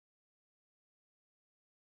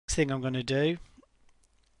thing I'm going to do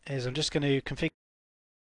is I'm just going to configure.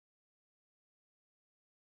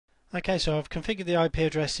 Okay, so I've configured the IP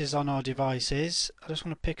addresses on our devices. I just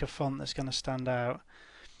want to pick a font that's going to stand out.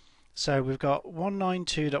 So we've got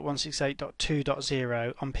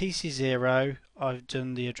 192.168.2.0. On PC0, I've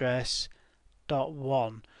done the address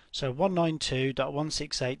 .1. So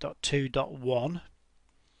 192.168.2.1.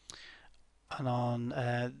 And on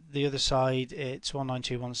the other side, it's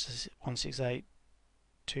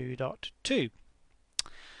 192.168.2.2.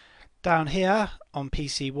 Down here on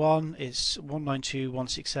PC1, it's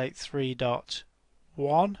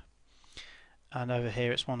 192.168.3.1. And over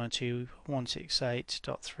here it's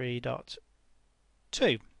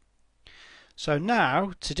 192.168.3.2. So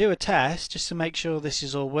now, to do a test, just to make sure this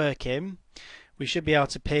is all working, we should be able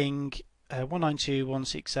to ping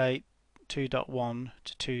 192.168.2.1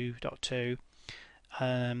 to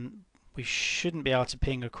 2.2. We shouldn't be able to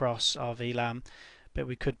ping across our VLAN, but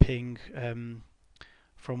we could ping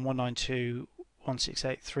from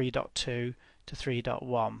 192.168.3.2 to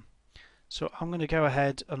 3.1. So I'm going to go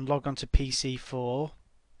ahead and log on to PC4.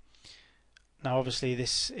 Now obviously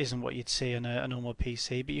this isn't what you'd see on a normal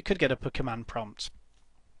PC, but you could get up a command prompt.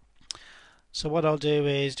 So what I'll do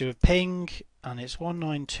is do a ping, and it's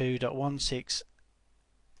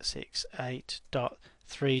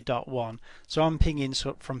 192.168.3.1. So I'm pinging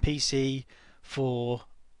from PC4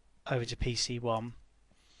 over to PC1,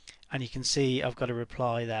 and you can see I've got a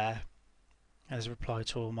reply there as a reply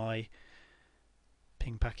to all my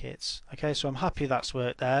ping packets. Okay, so I'm happy that's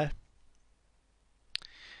worked there.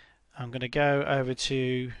 I'm going to go over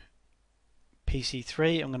to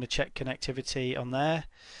PC3. I'm going to check connectivity on there.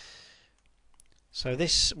 So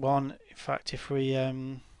this one, in fact, if we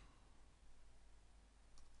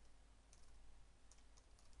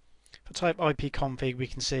type ipconfig, we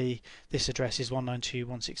can see this address is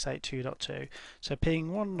 192.168.2.2. So ping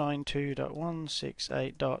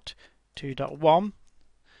 192.168.2.1,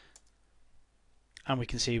 and we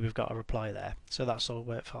can see we've got a reply there. So that's all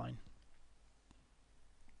worked fine.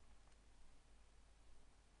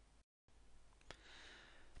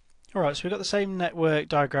 Alright, so we've got the same network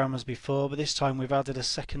diagram as before, but this time we've added a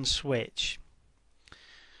second switch.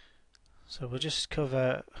 So we'll just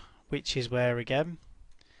cover which is where again.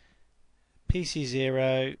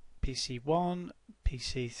 PC0, PC1,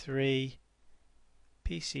 PC3,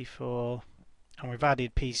 PC4, and we've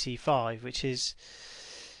added PC5, which is,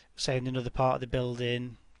 say, in another part of the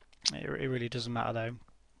building. It really doesn't matter though.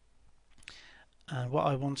 And what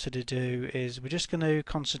I wanted to do is we're just going to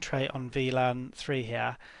concentrate on VLAN 3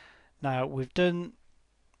 here. Now we've done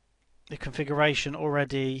the configuration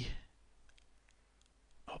already,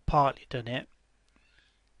 or partly done it,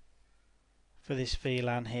 for this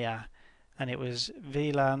VLAN here, and it was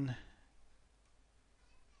VLAN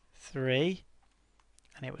 3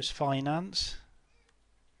 and it was finance.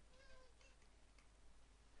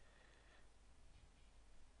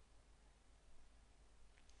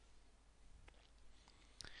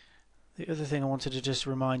 The other thing I wanted to just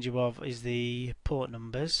remind you of is the port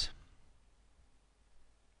numbers.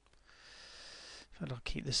 I'll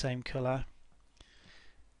keep the same colour.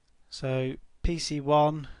 So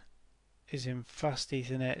PC1 is in fast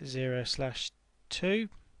Ethernet 0/2.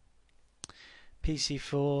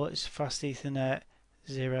 PC4 is fast Ethernet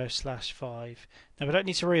 0/5. Now we don't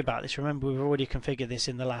need to worry about this. Remember, we've already configured this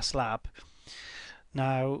in the last lab.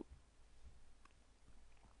 Now,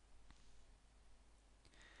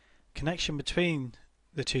 connection between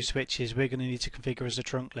the two switches we're going to need to configure as a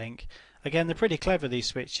trunk link. Again, they're pretty clever, these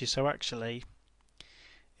switches, so actually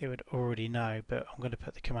it would already know, but I'm going to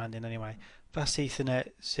put the command in anyway. Fast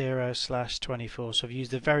Ethernet 0/24. So I've used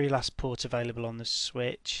the very last port available on the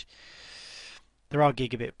switch. There are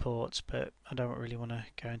gigabit ports, but I don't really want to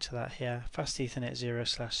go into that here. Fast Ethernet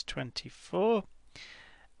 0/24,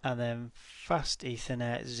 and then Fast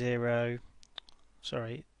Ethernet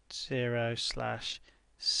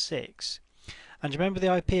 0/6. And remember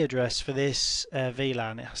the IP address for this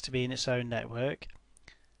VLAN, it has to be in its own network.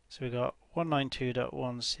 So we've got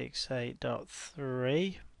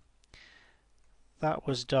 192.168.3. That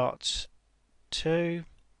was .2.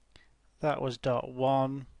 That was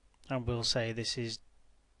 .1. And we'll say this is,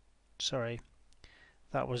 that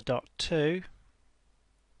was .2.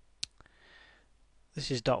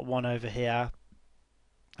 This is .1 over here.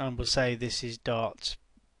 And we'll say this is I'll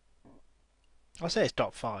say it's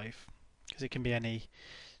 .5, because it can be any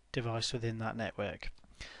device within that network.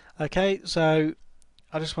 Okay, so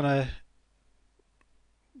I just want to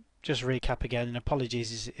just recap again, and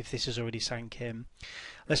apologies if this has already sank in.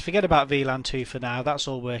 Let's forget about VLAN 2 for now, that's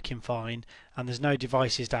all working fine, and there's no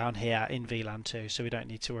devices down here in VLAN 2, so we don't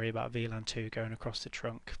need to worry about VLAN 2 going across the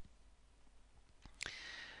trunk.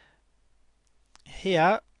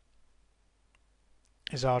 Here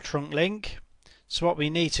is our trunk link. So what we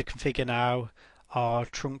need to configure now are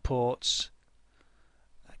trunk ports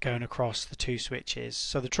going across the two switches.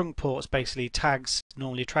 So the trunk ports basically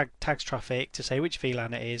normally tags traffic to say which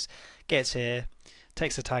VLAN it is, gets here,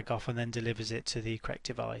 takes the tag off and then delivers it to the correct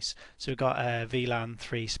device. So we've got VLAN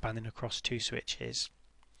 3 spanning across two switches.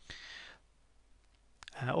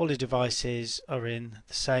 All the devices are in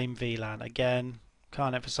the same VLAN. Again,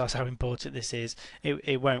 can't emphasize how important this is.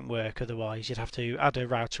 It won't work otherwise. You'd have to add a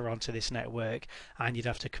router onto this network and you'd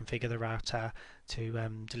have to configure the router to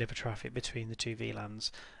deliver traffic between the two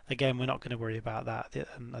VLANs. Again, we're not going to worry about that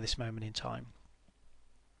at this moment in time.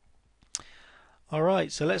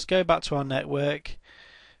 Alright, so let's go back to our network.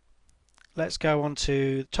 Let's go on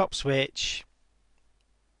to the top switch.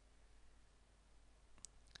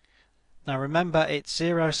 Now remember, it's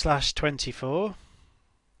 0/24.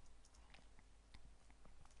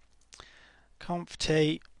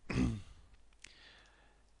 Conft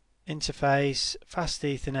interface fast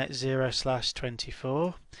Ethernet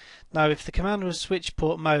 0/24. Now if the command was switch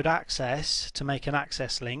port mode access to make an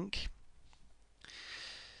access link.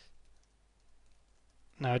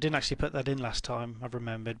 Now I didn't actually put that in last time, I've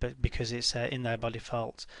remembered, but because it's in there by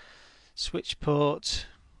default. Switch port,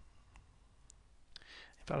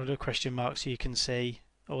 if I'll do a question mark so you can see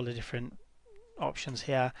all the different options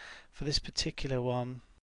here. For this particular one,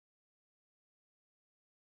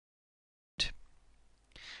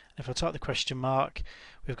 if I type the question mark,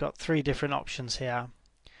 we've got three different options here.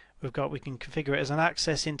 We can configure it as an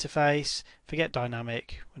access interface, forget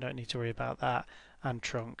dynamic, we don't need to worry about that, and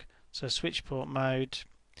trunk. So switch port mode,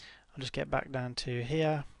 I'll just get back down to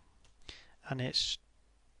here, and it's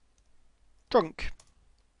trunk.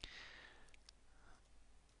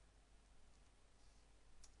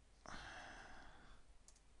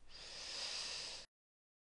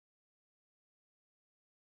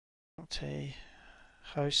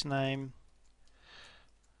 Host name,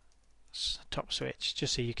 top switch,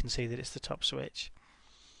 just so you can see that it's the top switch.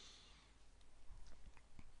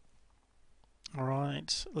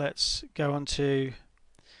 Alright, let's go on to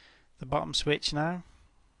the bottom switch now.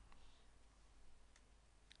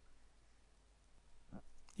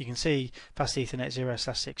 You can see fast Ethernet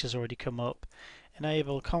 0/6 has already come up.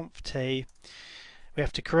 Enable conft. We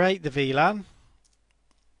have to create the VLAN.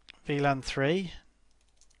 VLAN 3.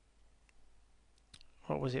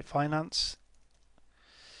 What was it? Finance.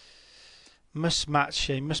 Must match.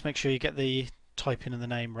 You must make sure you get the typing of the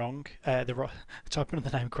name wrong. Typing of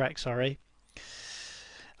the name correct. Sorry.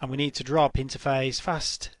 And we need to drop interface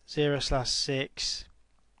fast 0/6.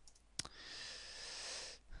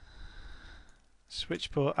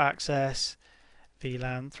 Switch port access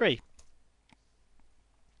VLAN 3.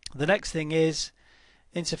 The next thing is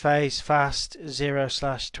interface fast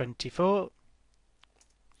 0/24.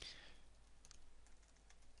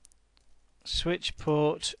 Switch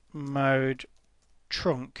port mode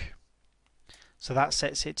trunk. So that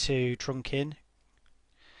sets it to trunk in.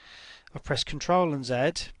 I've pressed Control and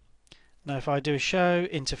Z. Now if I do a show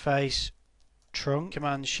interface trunk,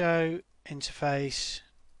 command show interface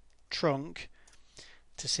trunk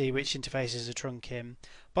to see which interfaces are trunk in.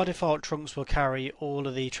 By default, trunks will carry all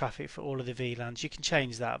of the traffic for all of the VLANs. You can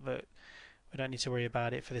change that, but we don't need to worry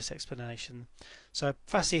about it for this explanation. So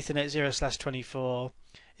fast Ethernet 0/24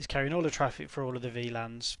 is carrying all the traffic for all of the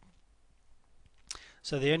VLANs.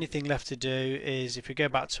 So the only thing left to do is, if we go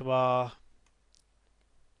back to our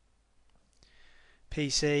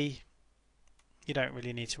PC, you don't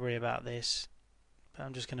really need to worry about this. But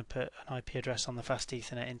I'm just going to put an IP address on the fast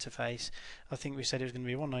Ethernet interface. I think we said it was going to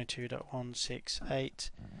be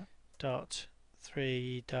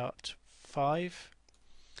 192.168.3.5.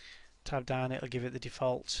 Tab down, it'll give it the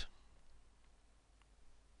default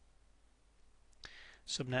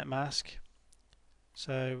subnet mask.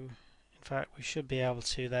 So in fact we should be able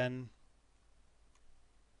to then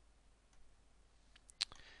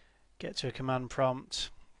get to a command prompt.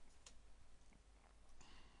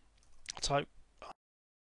 I'll type